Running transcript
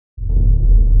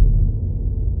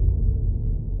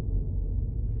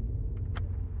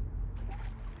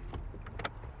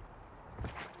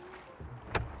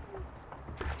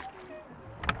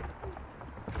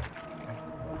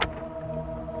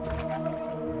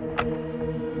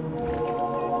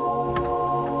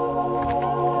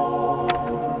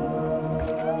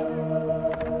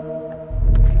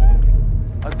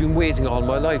waiting all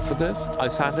my life for this. I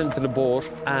sat into the boat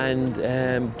and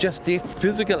just the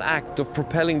physical act of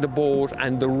propelling the boat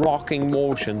and the rocking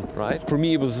motion, right? For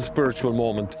me, it was a spiritual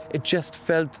moment. It just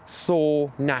felt so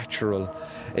natural.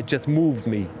 It just moved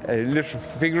me,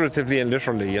 figuratively and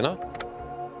literally, you know?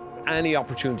 Any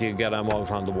opportunity to get, I'm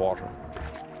out on the water.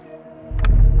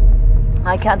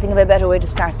 I can't think of a better way to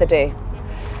start the day.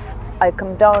 I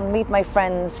come down, meet my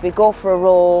friends, we go for a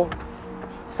row.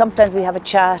 Sometimes we have a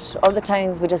chat, other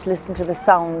times we just listen to the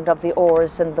sound of the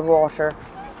oars in the water.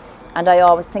 And I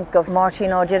always think of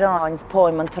Martin O'Donnell's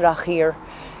poem on Chorcai.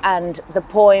 And the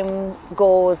poem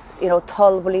goes, you know,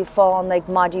 Tolbuli fawn like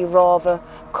Madi Rava,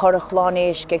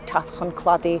 Corachlanish, get Tatchan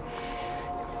Claddy.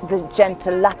 The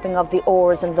gentle lapping of the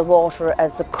oars in the water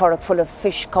as the curragh full of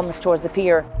fish comes towards the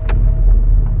pier.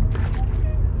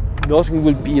 Nothing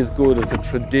will be as good as a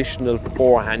traditional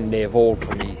forehand Naomho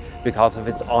for me because of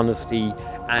its honesty,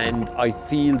 and I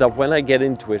feel that when I get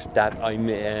into it that I'm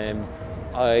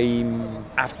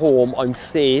at home, I'm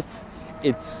safe,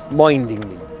 it's minding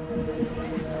me.